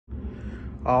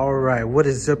All right, what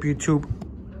is up, YouTube?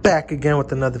 Back again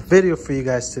with another video for you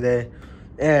guys today.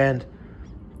 And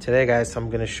today, guys, I'm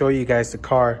gonna show you guys the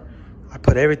car. I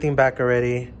put everything back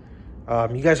already.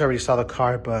 You guys already saw the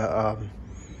car, but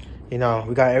you know,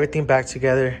 we got everything back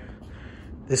together.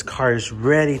 This car is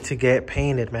ready to get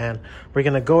painted, man. We're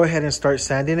gonna go ahead and start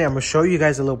sanding it. I'm gonna show you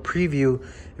guys a little preview.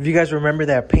 If you guys remember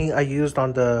that paint I used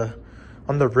on the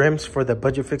rims for the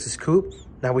Budget Fixes coupe,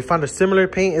 now we found a similar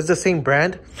paint. It's the same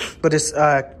brand, but it's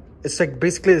like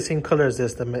basically the same color as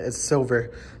this. It's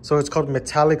silver, so it's called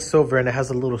metallic silver, and it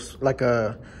has a little like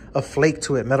a flake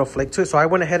to it, metal flake to it. So I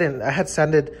went ahead and I had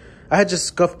just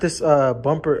scuffed this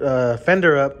bumper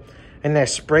fender up, and I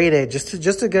sprayed it just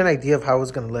to get an idea of how it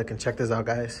was gonna look. And check this out,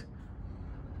 guys.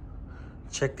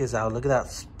 Check this out. Look at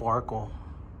that sparkle.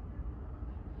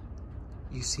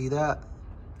 You see that?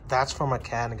 That's from a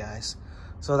can, guys.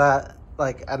 So that,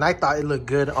 like, and I thought it looked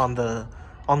good on the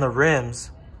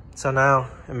rims. So now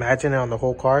imagine it on the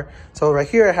whole car. So right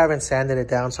here I haven't sanded it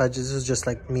down, so this is just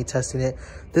like me testing it.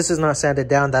 This is not sanded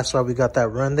down, that's why we got that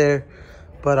run there.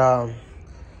 But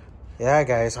yeah,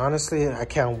 guys, honestly, I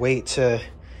can't wait to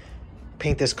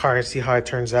paint this car and see how it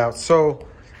turns out. So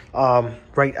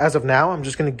right as of now, I'm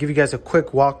just gonna give you guys a quick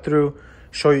walkthrough,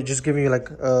 just giving you like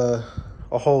a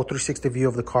whole 360 view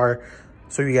of the car,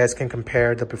 so you guys can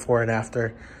compare the before and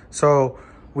after. So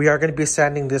we are going to be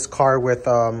sanding this car with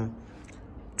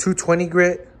 220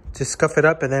 grit to scuff it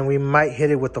up, and then we might hit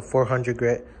it with the 400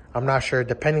 grit. I'm not sure,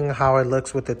 depending on how it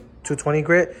looks with the 220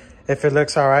 grit. If it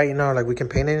looks all right, you know, like we can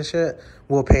paint it and shit,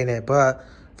 we'll paint it. But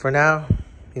for now,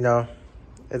 you know,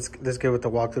 let's get with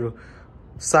the walkthrough.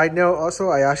 Side note, also,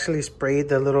 I actually sprayed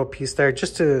the little piece there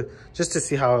just to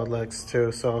see how it looks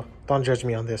too. So don't judge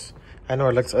me on this. I know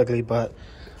it looks ugly, but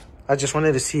I just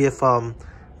wanted to see if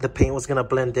the paint was gonna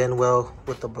blend in well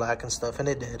with the black and stuff, and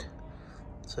it did.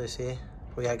 So you see,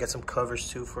 we gotta get some covers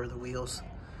too for the wheels,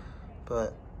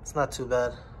 but it's not too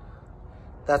bad.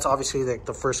 That's obviously like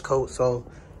the first coat, so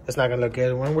it's not gonna look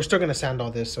good. We're still gonna sand all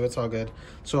this, so it's all good.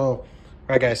 So, all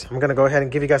right, guys, I'm gonna go ahead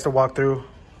and give you guys the walkthrough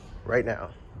right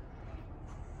now.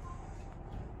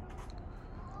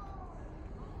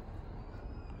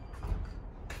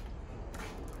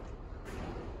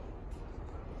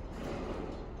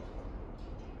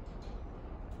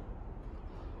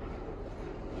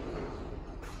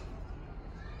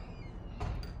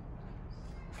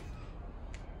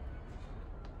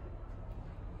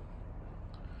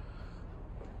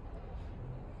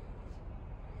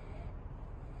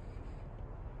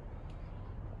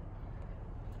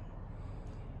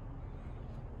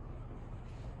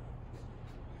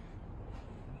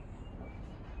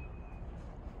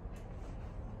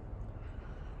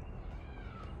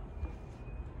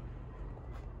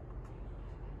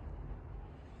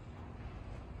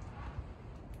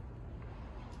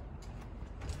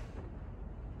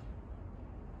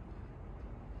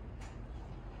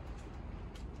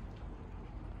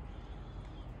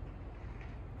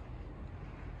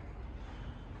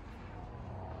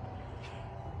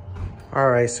 All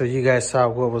right, so you guys saw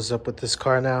what was up with this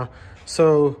car now.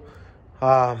 So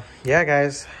yeah,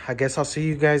 guys, I guess I'll see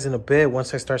you guys in a bit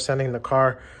once I start sanding the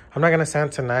car. I'm not gonna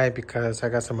sand tonight because I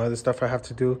got some other stuff I have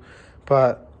to do,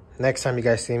 but next time you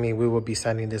guys see me, we will be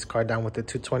sanding this car down with the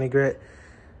 220 grit.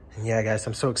 And yeah, guys,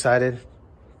 I'm so excited.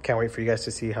 Can't wait for you guys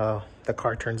to see how the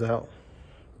car turns out.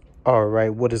 All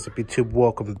right, what is up, YouTube?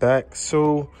 Welcome back.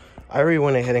 So I already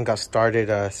went ahead and got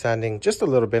started sanding just a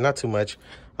little bit, not too much.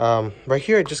 Right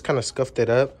here, I just kind of scuffed it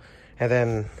up, and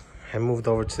then I moved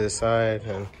over to the side,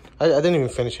 and I didn't even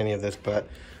finish any of this, but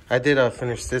I did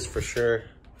finish this for sure.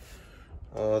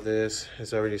 All this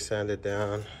is already sanded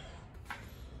down.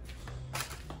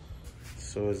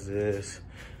 So is this.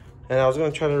 And I was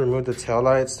going to try to remove the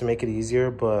taillights to make it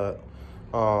easier, but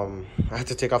I had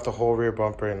to take off the whole rear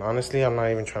bumper, and honestly, I'm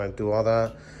not even trying to do all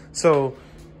that. So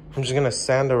I'm just going to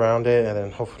sand around it, and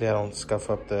then hopefully I don't scuff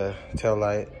up the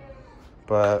taillight.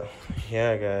 But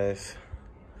yeah, guys,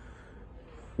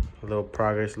 a little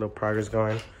progress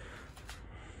going.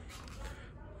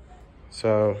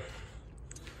 So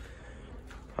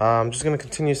I'm just gonna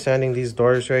continue sanding these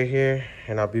doors right here,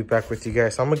 and I'll be back with you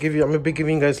guys. I'm gonna be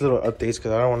giving you guys little updates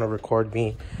because I don't want to record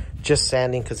me just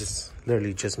sanding, because it's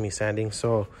literally just me sanding.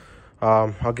 So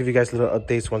I'll give you guys little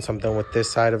updates once I'm done with this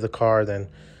side of the car, then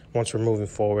once we're moving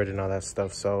forward and all that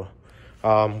stuff. So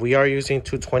we are using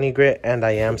 220 grit, and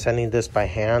I am sanding this by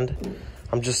hand.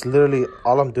 I'm just literally,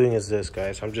 all I'm doing is this,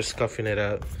 guys. I'm just scuffing it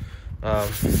up,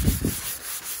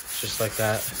 just like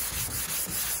that.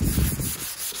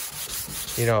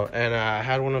 You know, and I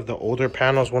had one of the older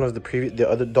panels, one of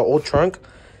the old trunk.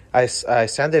 I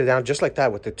sanded it down just like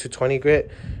that with the 220 grit.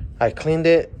 I cleaned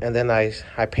it, and then I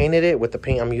painted it with the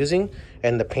paint I'm using,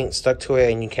 and the paint stuck to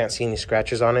it, and you can't see any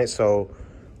scratches on it. So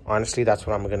honestly, that's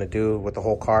what I'm gonna do with the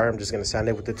whole car. I'm just gonna sand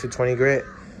it with the 220 grit,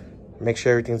 make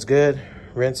sure everything's good,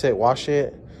 rinse it, wash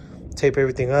it, tape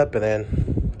everything up, and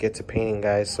then get to painting,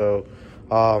 guys. So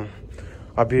I'll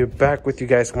be back with you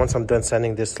guys once I'm done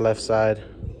sanding this left side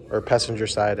or passenger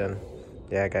side. And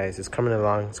yeah, guys, it's coming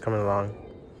along. It's coming along.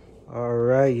 All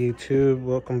right, YouTube,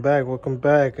 welcome back.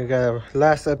 I got a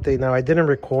last update now. I didn't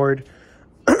record.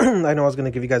 I know I was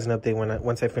gonna give you guys an update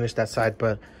once I finished that side,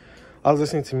 but I was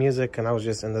listening to music and I was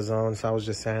just in the zone, so I was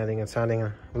just sanding.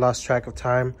 I lost track of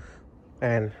time,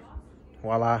 and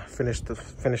voila, finished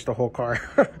the whole car.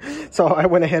 So I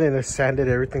went ahead and sanded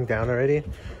everything down already.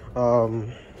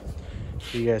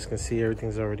 You guys can see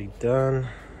everything's already done.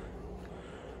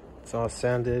 It's all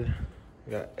sanded.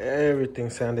 Got everything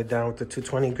sanded down with the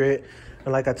 220 grit.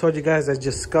 And like I told you guys, I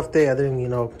just scuffed it. I didn't, you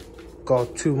know, go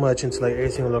too much into like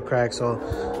every single little crack.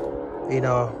 So, you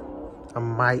know, I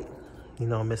might, you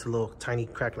know, miss a little tiny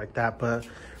crack like that, but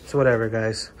it's whatever,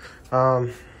 guys.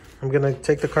 I'm gonna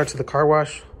take the car to the car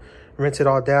wash, rinse it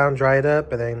all down, dry it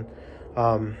up, and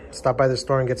then stop by the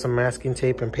store and get some masking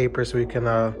tape and paper so we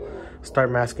can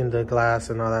start masking the glass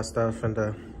and all that stuff, and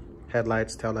the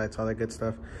headlights, taillights, all that good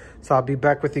stuff. So I'll be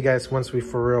back with you guys once we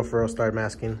for real start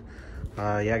masking.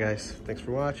 Yeah, guys, thanks for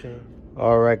watching.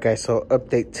 All right, guys, so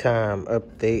update time.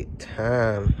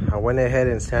 I went ahead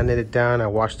and sanded it down. I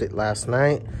washed it last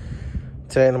night.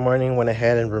 Today in the morning, went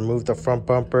ahead and removed the front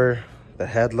bumper, the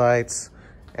headlights,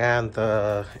 and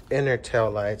the inner tail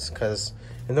lights, because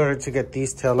in order to get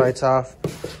these tail lights off,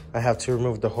 I have to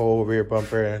remove the whole rear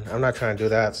bumper, and I'm not trying to do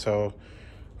that. So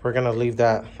we're gonna leave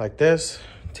that like this,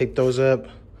 tape those up,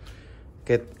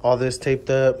 get all this taped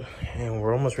up, and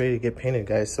we're almost ready to get painted,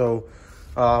 guys. So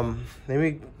let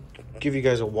me give you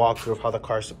guys a walkthrough of how the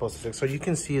car is supposed to look. So you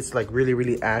can see it's like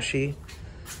really ashy.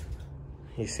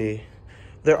 You see,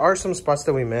 there are some spots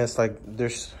that we missed. Like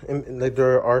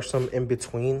there are some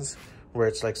in-betweens where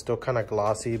it's like still kind of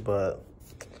glossy, but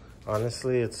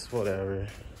honestly, it's whatever.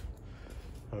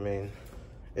 I mean,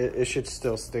 it should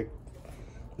still stick.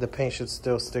 The paint should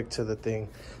still stick to the thing.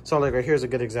 So like right here's a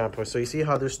good example. So you see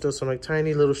how there's still some like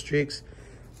tiny little streaks?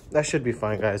 That should be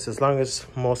fine, guys. As long as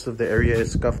most of the area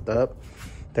is scuffed up,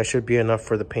 that should be enough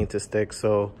for the paint to stick.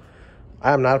 So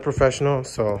I am not a professional,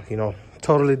 so, you know,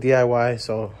 totally DIY.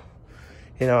 So,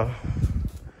 you know,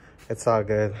 it's all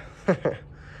good.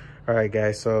 All right,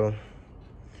 guys. So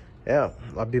yeah,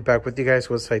 I'll be back with you guys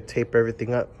once I tape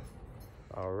everything up.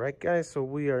 All right, guys, so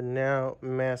we are now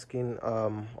masking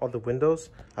all the windows.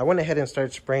 I went ahead and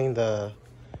started spraying the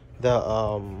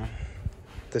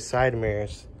side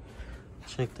mirrors.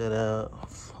 Check that out.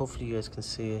 Hopefully you guys can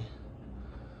see.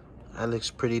 That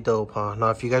looks pretty dope, huh? Now,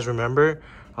 if you guys remember,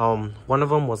 one of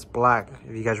them was black.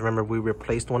 If you guys remember, we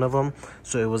replaced one of them,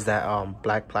 so it was that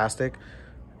black plastic.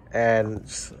 And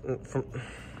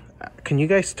can you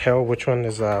guys tell which one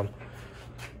is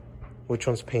which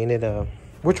one's painted?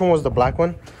 Which one was the black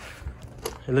one?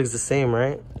 It looks the same,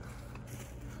 right?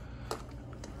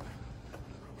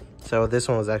 So this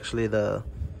one was actually the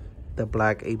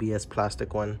black ABS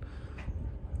plastic one.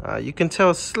 You can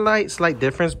tell slight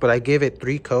difference, but I gave it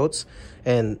 3 coats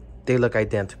and they look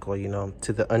identical, you know,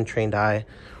 to the untrained eye.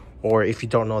 Or if you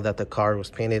don't know that the car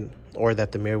was painted or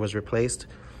that the mirror was replaced,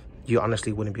 you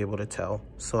honestly wouldn't be able to tell.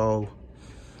 So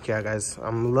yeah, guys,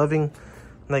 I'm loving,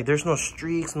 like, there's no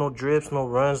streaks, no drips, no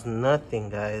runs, nothing,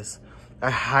 guys. I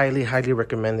highly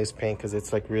recommend this paint because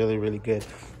it's like really good,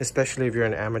 especially if you're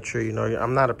an amateur. You know,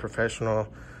 I'm not a professional.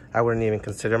 I wouldn't even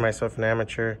consider myself an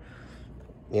amateur.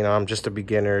 You know, I'm just a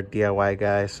beginner DIY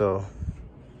guy. So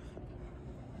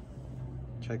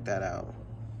check that out.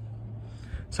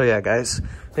 So yeah, guys,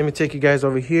 let me take you guys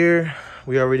over here.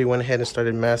 We already went ahead and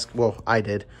started masking. Well, I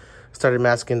did. Started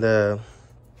masking the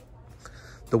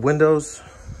windows,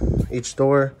 each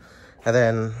door, and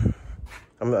then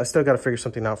I still got to figure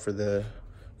something out for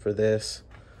this.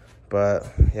 But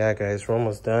yeah, guys, we're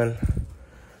almost done.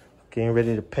 Getting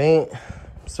ready to paint.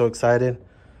 I'm so excited.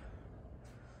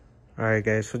 All right,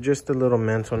 guys, so just a little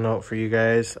mental note for you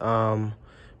guys.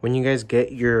 When you guys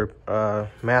get your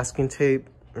masking tape,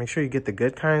 make sure you get the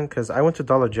good kind, because I went to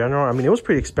Dollar General. I mean, it was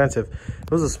pretty expensive.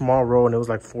 It was a small roll and it was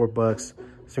like $4.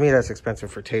 To me, that's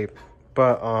expensive for tape.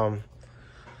 But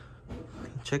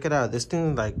check it out. This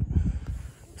thing like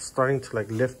starting to like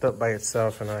lift up by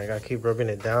itself, and I gotta keep rubbing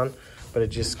it down, but it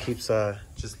just keeps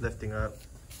just lifting up,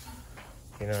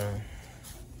 you know,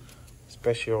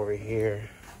 especially over here.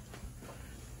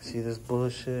 See this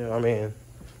bullshit? I mean,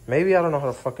 maybe I don't know how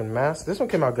to fucking mask. This one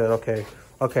came out good.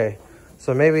 Okay,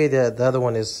 so maybe the other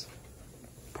one is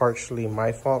partially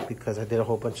my fault because I did a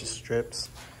whole bunch of strips.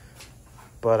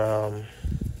 But,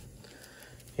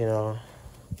 you know,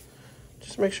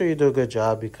 just make sure you do a good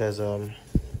job because,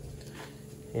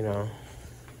 you know,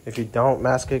 if you don't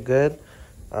mask it good,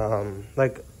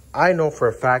 like, I know for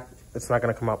a fact it's not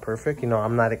going to come out perfect. You know,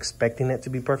 I'm not expecting it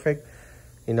to be perfect.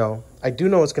 You know, I do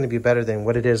know it's going to be better than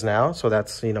what it is now. So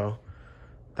that's, you know,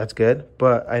 that's good.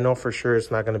 But I know for sure it's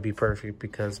not going to be perfect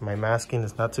because my masking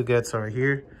is not too good. So right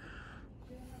here,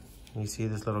 you see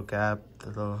this little gap.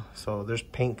 So there's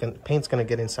paint's going to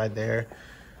get inside there.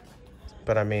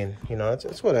 But I mean, you know,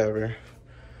 it's whatever.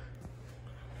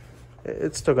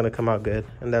 It's still going to come out good.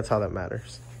 And that's how that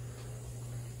matters.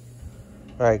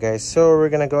 All right, guys. So we're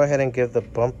going to go ahead and give the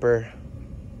bumper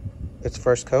its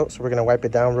first coat. So we're going to wipe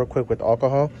it down real quick with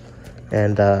alcohol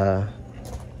and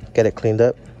get it cleaned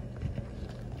up.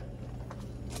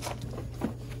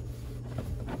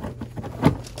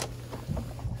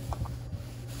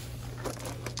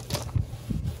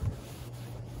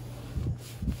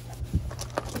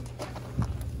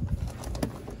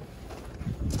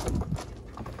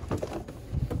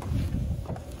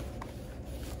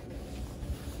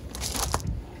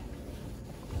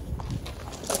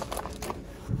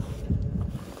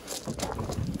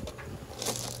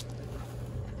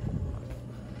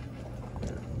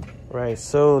 Right,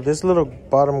 so this little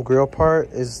bottom grill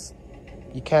part is,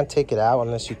 you can't take it out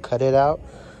unless you cut it out.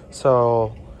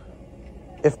 So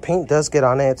if paint does get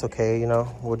on it, it's okay, you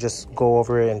know, we'll just go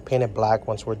over it and paint it black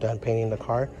once we're done painting the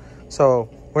car. So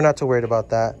we're not too worried about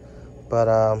that. But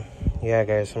yeah,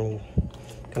 guys, I'm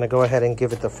gonna go ahead and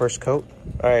give it the first coat.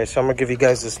 All right, so I'm gonna give you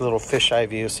guys this little fisheye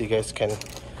view so you guys can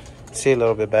see a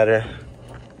little bit better.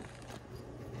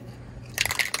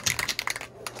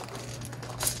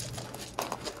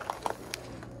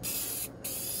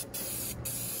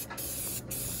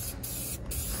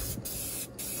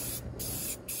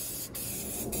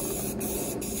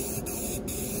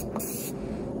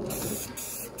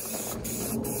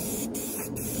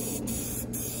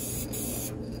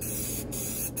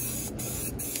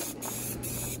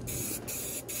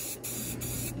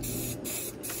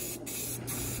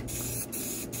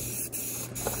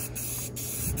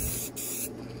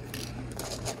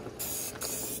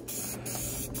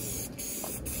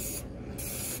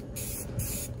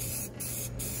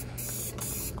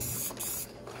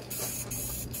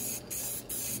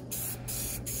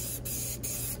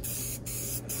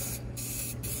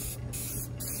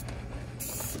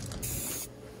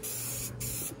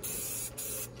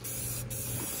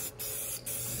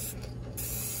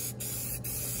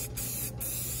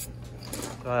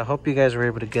 I hope you guys were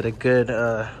able to get a good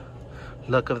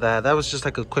look of that. That was just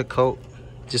like a quick coat,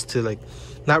 just to like,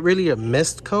 not really a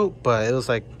mist coat, but it was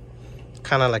like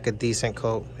kind of like a decent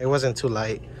coat. It wasn't too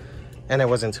light and it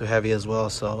wasn't too heavy as well.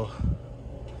 So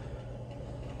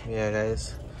yeah,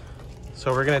 guys,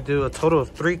 so we're gonna do a total of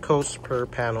 3 coats per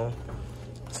panel.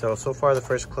 So far the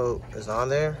first coat is on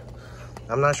there.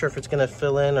 I'm not sure if it's gonna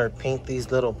fill in or paint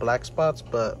these little black spots,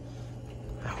 but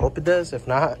I hope it does. If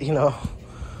not, you know,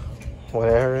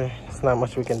 whatever, it's not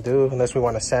much we can do unless we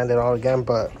want to sand it all again,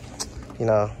 but you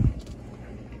know,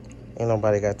 ain't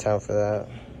nobody got time for that.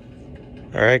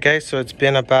 All right, guys, so it's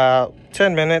been about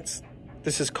 10 minutes.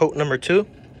 This is coat number 2.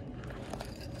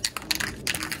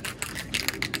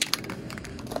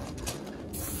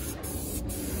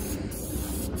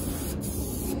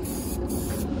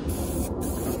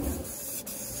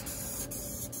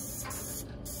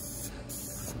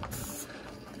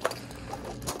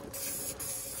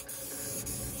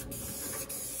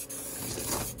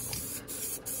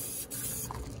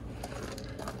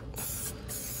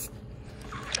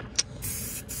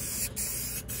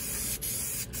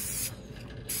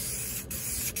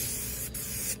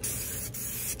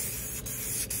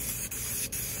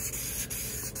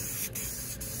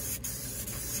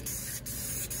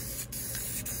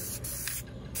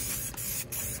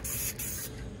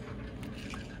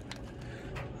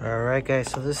 All right,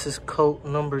 guys, so this is coat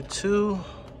number 2.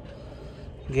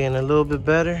 Getting a little bit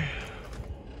better.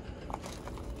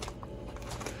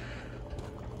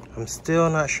 I'm still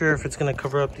not sure if it's gonna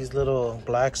cover up these little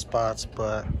black spots,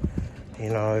 but you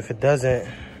know, if it doesn't,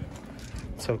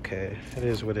 it's okay. It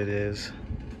is what it is.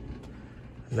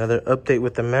 Another update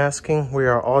with the masking. We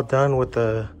are all done with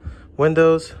the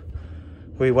windows.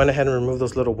 We went ahead and removed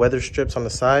those little weather strips on the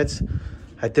sides.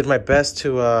 I did my best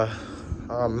to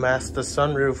mask the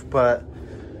sunroof, but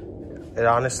it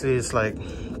honestly is like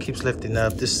keeps lifting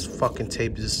up. This fucking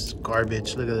tape is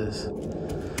garbage. Look at this,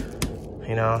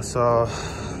 you know. So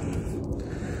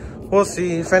we'll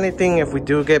see. If anything, if we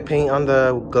do get paint on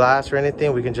the glass or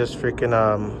anything, we can just freaking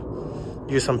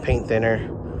use some paint thinner.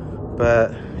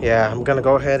 But yeah, I'm gonna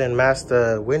go ahead and mask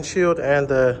the windshield and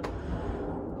the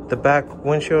back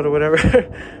windshield or whatever.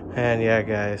 And yeah,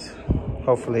 guys,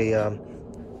 hopefully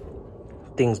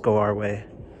things go our way.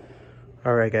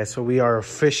 All right, guys, so we are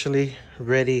officially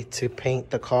ready to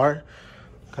paint the car.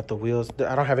 Got the wheels.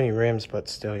 I don't have any rims, but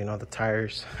still, you know, the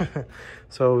tires.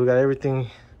 So we got everything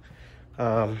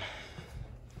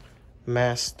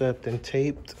masked up and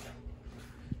taped,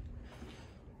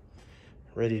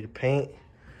 ready to paint.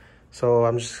 So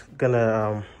I'm just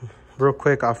gonna real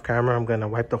quick off camera, I'm gonna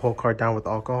wipe the whole car down with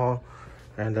alcohol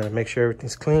and make sure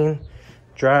everything's clean,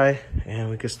 dry, and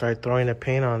we can start throwing the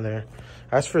paint on there.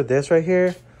 As for this right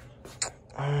here,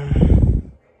 I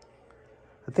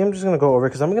think I'm just gonna go over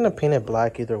because I'm gonna paint it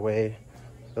black either way,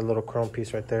 the little chrome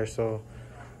piece right there. So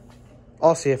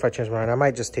I'll see if I change my mind. I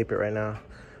might just tape it right now.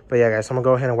 But yeah, guys, I'm gonna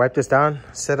go ahead and wipe this down,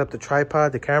 set up the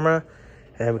tripod, the camera,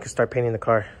 and we can start painting the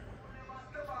car.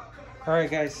 All right,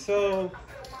 guys, so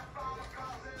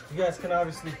you guys can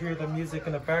obviously hear the music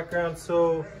in the background.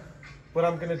 So what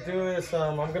I'm gonna do is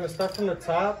I'm gonna start from the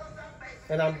top,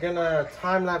 and I'm gonna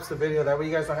time lapse the video. That way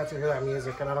you guys don't have to hear that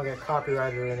music and I don't get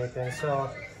copyrighted or anything. So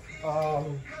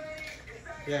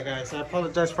yeah, guys, I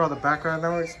apologize for all the background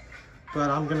noise, but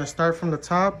I'm gonna start from the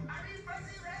top.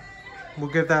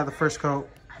 We'll give that the first coat.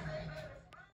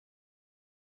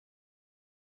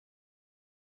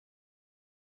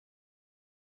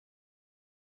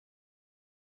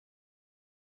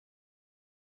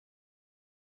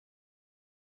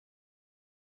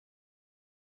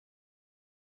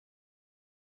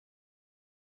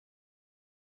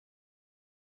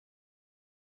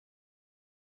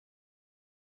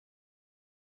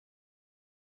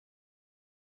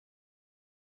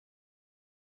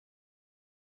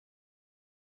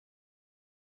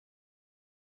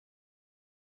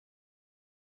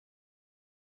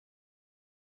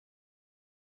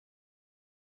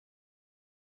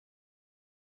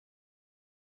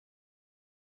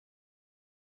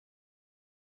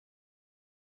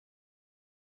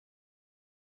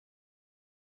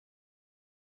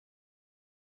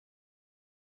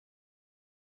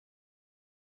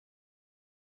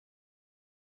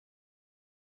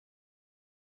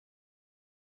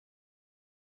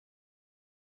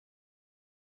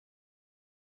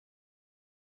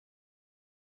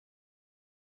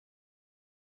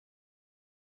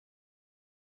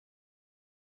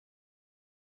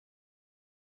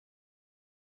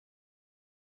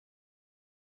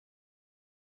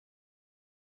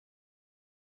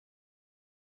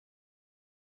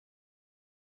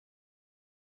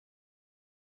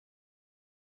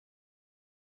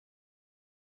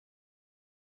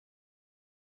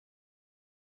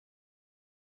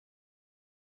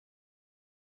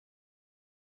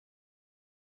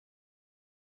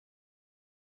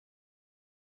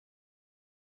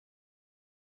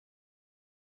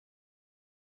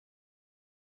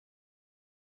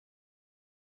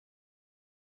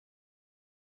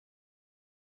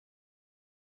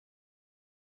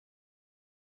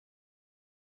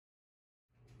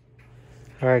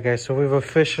 All right, guys, so we've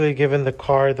officially given the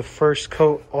car the first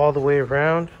coat all the way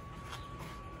around.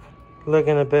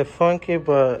 Looking a bit funky,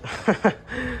 but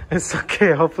it's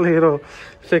okay. Hopefully it'll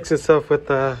fix itself with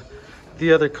the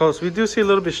other coats. We do see a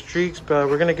little bit streaks, but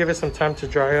we're gonna give it some time to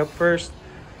dry up first,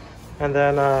 and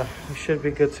then we should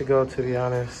be good to go, to be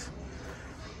honest.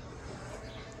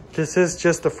 This is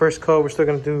just the first coat. We're still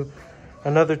gonna do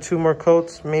another 2 more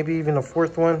coats, maybe even a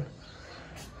 4th one.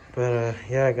 But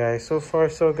yeah, guys, so far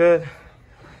so good.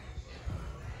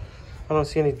 I don't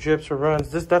see any drips or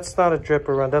runs. That's not a drip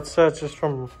or run. That's just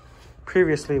from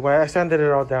previously. Well, I sanded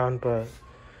it all down, but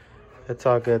it's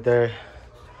all good there.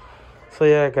 So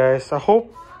yeah, guys, I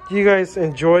hope you guys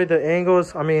enjoy the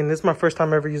angles. I mean, this is my first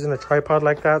time ever using a tripod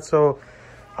like that, so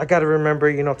I got to remember,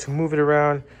 you know, to move it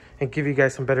around and give you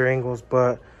guys some better angles.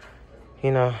 But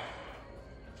you know,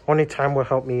 only time will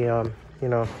help me you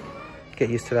know, get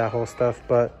used to that whole stuff.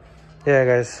 But yeah,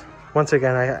 guys, once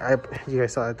again, you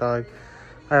guys saw that dog.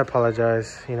 I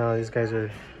apologize. You know, these guys are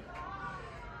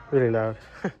really loud.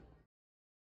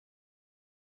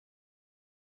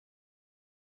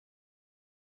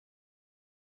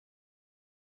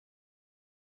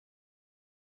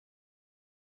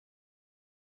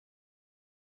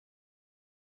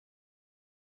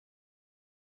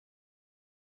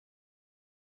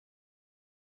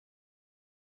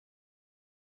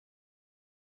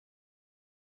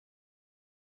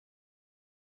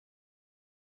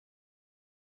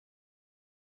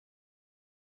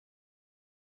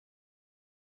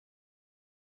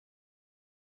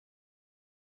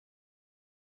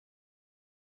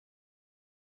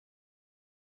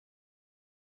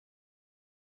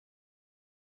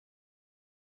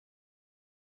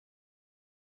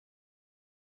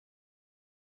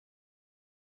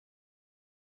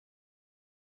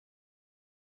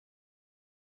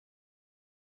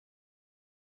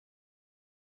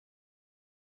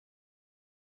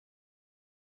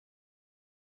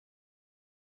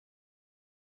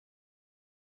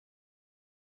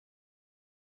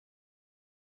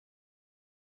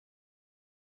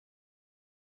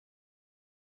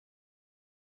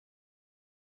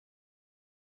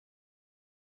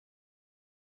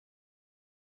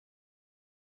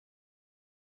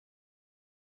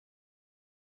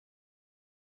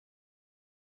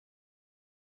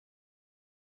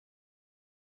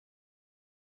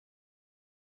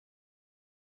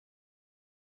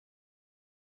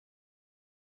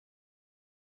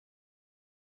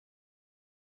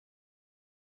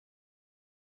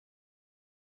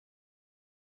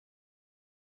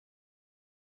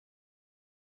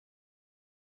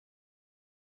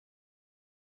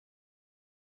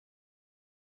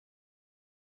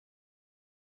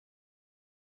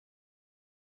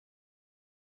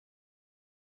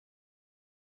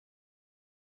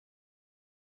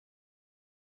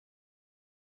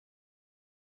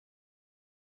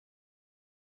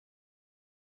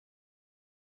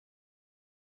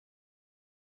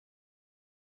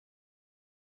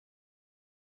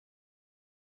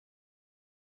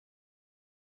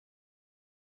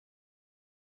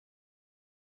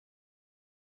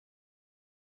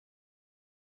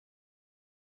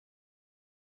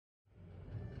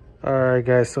 All right,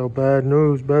 guys, so bad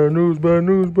news, bad news, bad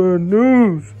news, bad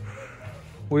news.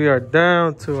 We are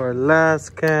down to our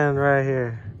last can right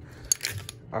here.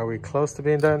 Are we close to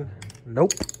being done?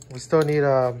 Nope. We still need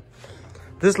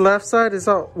this left side is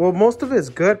all, well, most of it is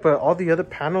good, but all the other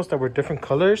panels that were different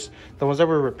colors, the ones that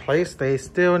were replaced, they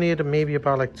still need maybe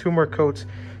about like 2 more coats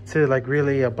to like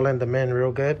really blend them in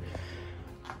real good.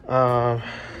 Let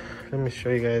me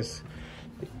show you guys.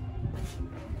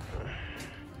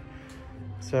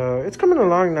 So it's coming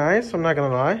along nice, I'm not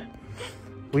gonna lie.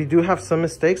 We do have some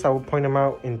mistakes. I will point them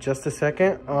out in just a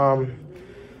second. So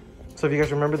if you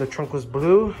guys remember, the trunk was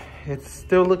blue. It's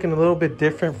still looking a little bit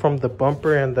different from the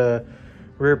bumper and the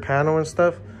rear panel and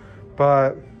stuff.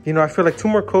 But, you know, I feel like 2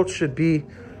 more coats should be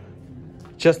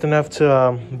just enough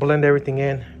to blend everything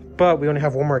in. But we only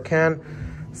have 1 more can.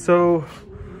 So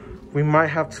we might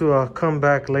have to come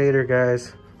back later,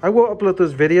 guys. I will upload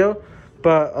this video,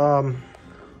 but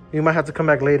you might have to come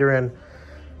back later and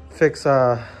fix,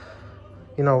 you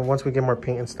know, once we get more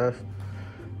paint and stuff.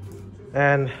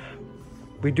 And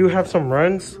we do have some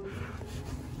runs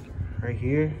right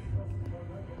here,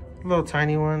 little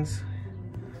tiny ones.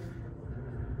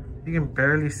 You can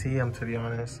barely see them, to be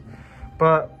honest.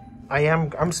 But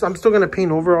I'm still gonna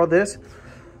paint over all this,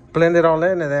 blend it all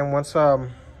in, and then once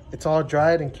it's all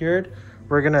dried and cured,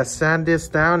 we're gonna sand this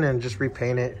down and just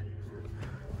repaint it.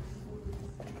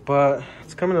 But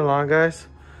it's coming along, guys.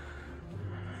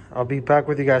 I'll be back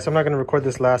with you guys. I'm not gonna record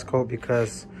this last coat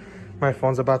because my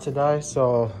phone's about to die.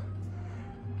 So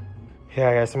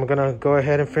yeah, guys, I'm gonna go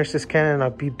ahead and finish this can, and I'll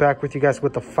be back with you guys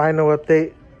with the final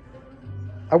update.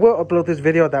 I will upload this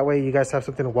video, that way you guys have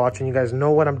something to watch and you guys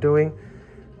know what I'm doing.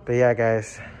 But yeah,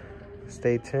 guys,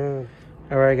 stay tuned.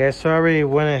 All right, guys, so I already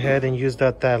went ahead and used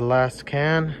up that last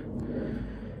can.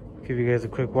 Give you guys a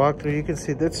quick walkthrough. You can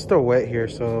see it's still wet here,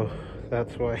 so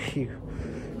that's why you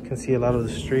can see a lot of the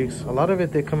streaks. A lot of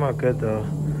it did come out good though.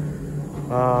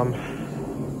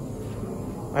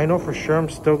 I know for sure I'm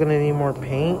still gonna need more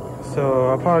paint, so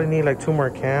I'll probably need like 2 more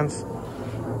cans.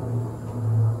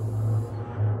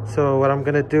 So what I'm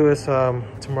gonna do is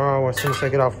tomorrow, as soon as I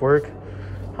get off work,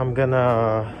 I'm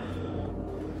gonna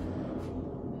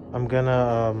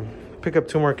pick up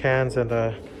 2 more cans and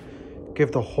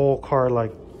give the whole car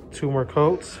like 2 more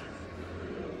coats.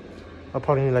 I'll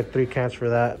probably need like 3 cans for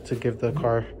that, to give the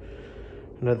car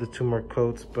another 2 more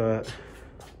coats. But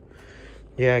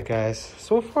yeah, guys,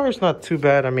 so far it's not too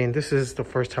bad. I mean, this is the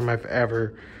first time I've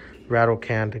ever rattle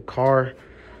canned a car.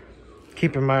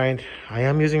 Keep in mind, I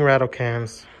am using rattle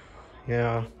cans, you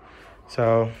know,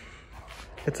 so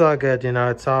it's all good, you know.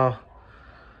 It's all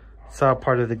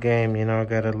part of the game, you know.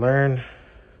 Gotta learn,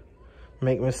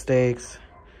 make mistakes,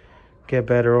 get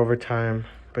better over time.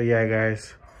 But yeah,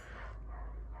 guys,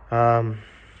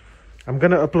 I'm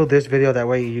gonna upload this video, that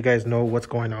way you guys know what's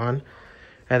going on.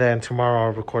 And then tomorrow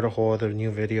I'll record a whole other new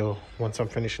video once I'm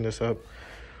finishing this up.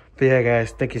 But yeah,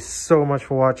 guys, thank you so much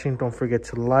for watching. Don't forget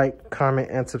to like, comment,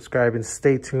 and subscribe, and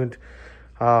stay tuned.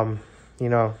 You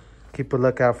know, keep a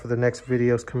lookout for the next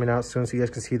videos coming out soon, so you guys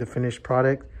can see the finished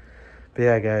product. But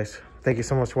yeah, guys, thank you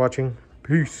so much for watching.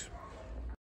 Peace.